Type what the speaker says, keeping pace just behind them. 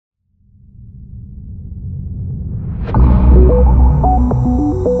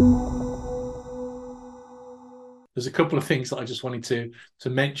there's a couple of things that I just wanted to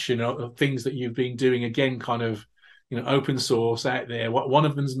mention, of things that you've been doing, again, kind of, open source out there. One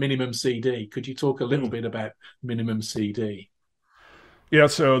of them's minimum CD. Could you talk a little bit about minimum CD? Yeah,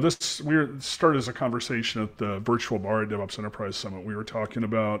 so started as a conversation at the virtual bar at DevOps Enterprise Summit. We were talking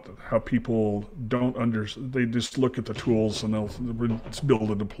about how people don't they just look at the tools and they'll build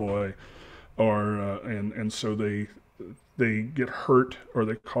and deploy, or and so they get hurt or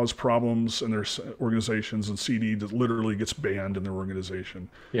they cause problems in their organizations, and CD that literally gets banned in their organization.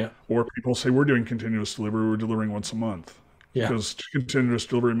 Yeah, Or people say we're doing continuous delivery, we're delivering once a month, yeah, because continuous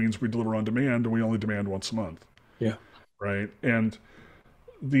delivery means we deliver on demand and we only demand once a month, yeah, right? And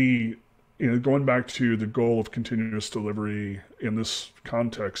the going back to the goal of continuous delivery in this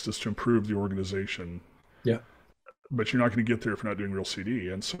context is to improve the organization, yeah, but you're not going to get there if you're not doing real CD.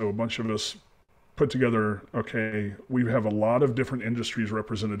 And so a bunch of us put together, okay, we have a lot of different industries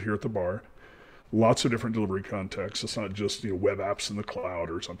represented here at the bar, lots of different delivery contexts. It's not just web apps in the cloud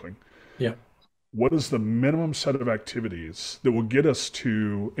or something. yeah, What is the minimum set of activities that will get us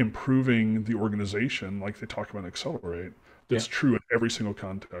to improving the organization, like they talk about in Accelerate, yeah, that's true in every single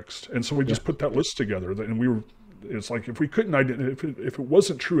context? And so we yeah, just put that list together, and it's like if we couldn't if it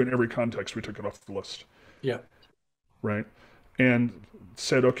wasn't true in every context, we took it off the list, yeah, right? And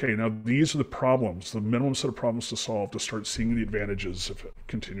said, okay, now these are the problems, the minimum set of problems to solve to start seeing the advantages of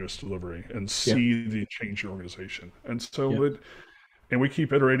continuous delivery and yeah, see the change in organization. And so yeah, and we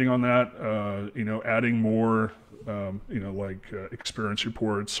keep iterating on that, adding more, experience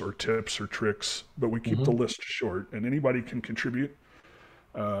reports or tips or tricks, but we keep the hmm list short, and anybody can contribute.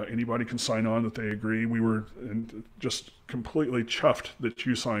 Anybody can sign on that they agree. We were just completely chuffed that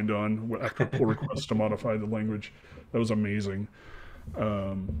you signed on after a pull request to modify the language. That was amazing.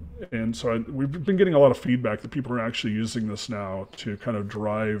 And so we've been getting a lot of feedback that people are actually using this now to kind of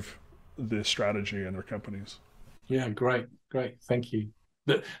drive the strategy in their companies. Yeah, great, great. Thank you.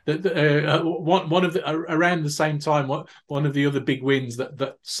 One of the around the same time, one of the other big wins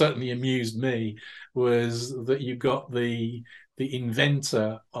that certainly amused me was that you got the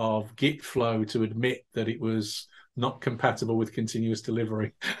inventor of GitFlow to admit that it was not compatible with continuous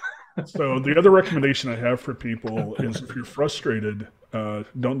delivery. So the other recommendation I have for people is if you're frustrated,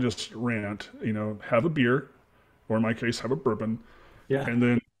 don't just rant. Have a beer, or in my case, have a bourbon, Yeah, and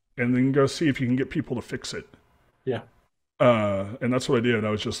then go see if you can get people to fix it. yeah, And that's what I did. I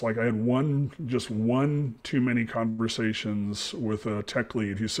was just like, I had one too many conversations with a tech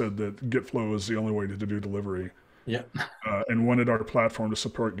lead who said that GitFlow is the only way to do delivery, yeah. and wanted our platform to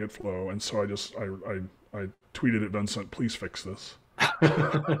support GitFlow. And so I tweeted at Vincent, please fix this.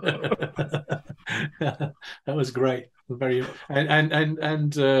 That was great. Very and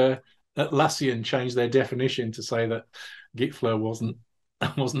Atlassian changed their definition to say that GitFlow wasn't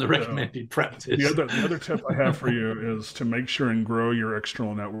a So recommended practice. the other tip I have for you is to make sure and grow your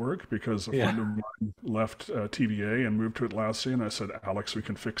external network, because a Yeah. friend of mine left TVA and moved to Atlassian. I said, Alex, we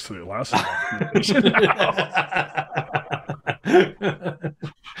can fix the Atlassian documentation now.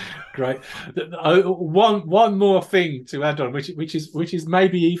 Great. One more thing to add on, which is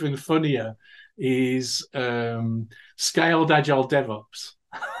maybe even funnier, is scaled agile DevOps.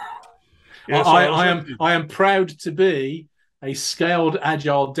 Yeah, so I am proud to be a scaled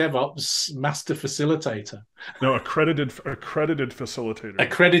agile DevOps master facilitator. no, accredited facilitator.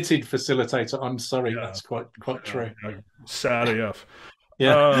 Accredited facilitator. I'm sorry, Yeah, that's quite true. yeah. Sad AF.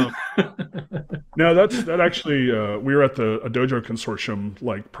 Yeah. Um, no, that actually, we were at a Dojo Consortium,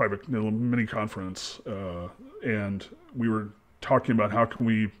 like private mini conference, and we were talking about how can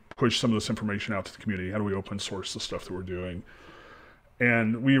we push some of this information out to the community? How do we open source the stuff that we're doing?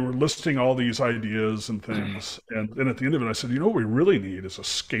 And we were listing all these ideas and things. And then at the end of it, I said, what we really need is a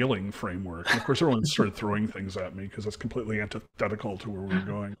scaling framework. And of course, everyone started throwing things at me because that's completely antithetical to where we were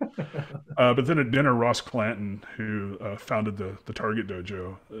going. But then at dinner, Ross Clanton, who founded the Target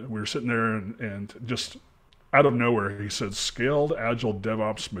Dojo, we were sitting there and just out of nowhere, he said, scaled agile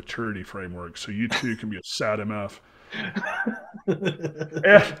DevOps maturity framework. So you too can be a SAD MF.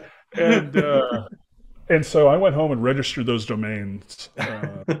 And so I went home and registered those domains.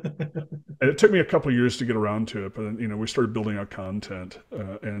 And it took me a couple of years to get around to it, but then, we started building out content,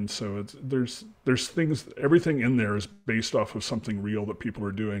 and so there's things. Everything in there is based off of something real that people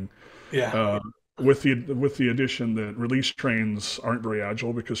are doing. Yeah. With the addition that release trains aren't very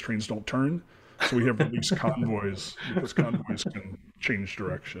agile because trains don't turn. So we have release convoys because convoys can change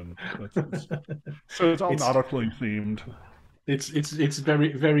direction. So it's all It's nautically themed. it's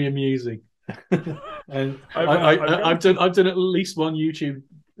very very amusing. And I've I've done at least one YouTube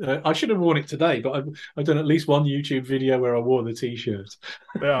I should have worn it today, but I've done at least one YouTube video where I wore the T-shirt.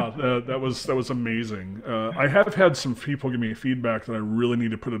 Yeah, that was amazing. I have had some people give me feedback that I really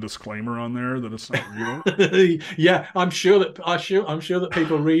need to put a disclaimer on there that it's not real. Yeah, I'm sure that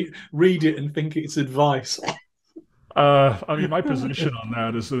people read it and think it's advice. I mean, my position on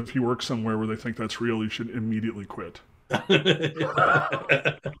that is that if you work somewhere where they think that's real, you should immediately quit. I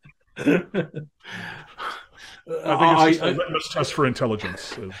think it's just a litmus test for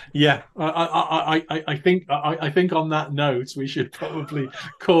intelligence. Yeah, I think on that note we should probably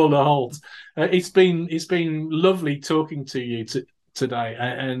call a halt. It's been lovely talking to you today,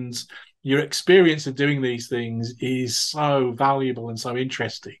 and your experience of doing these things is so valuable and so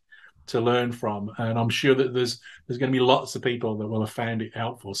interesting to learn from. And I'm sure that there's going to be lots of people that will have found it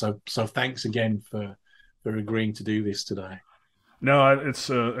helpful. So thanks again for agreeing to do this today. No, it's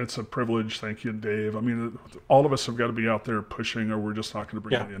a privilege. Thank you, Dave. I mean, all of us have got to be out there pushing, or we're just not going to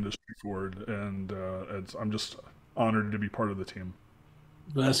bring the industry forward. And I'm just honored to be part of the team.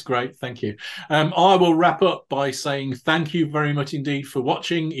 That's great. Thank you. I will wrap up by saying thank you very much indeed for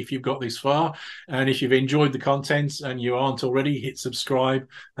watching, if you've got this far. And if you've enjoyed the content and you aren't already, hit subscribe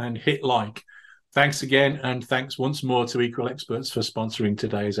and hit like. Thanks again. And thanks once more to Equal Experts for sponsoring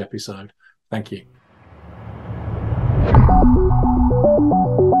today's episode. Thank you.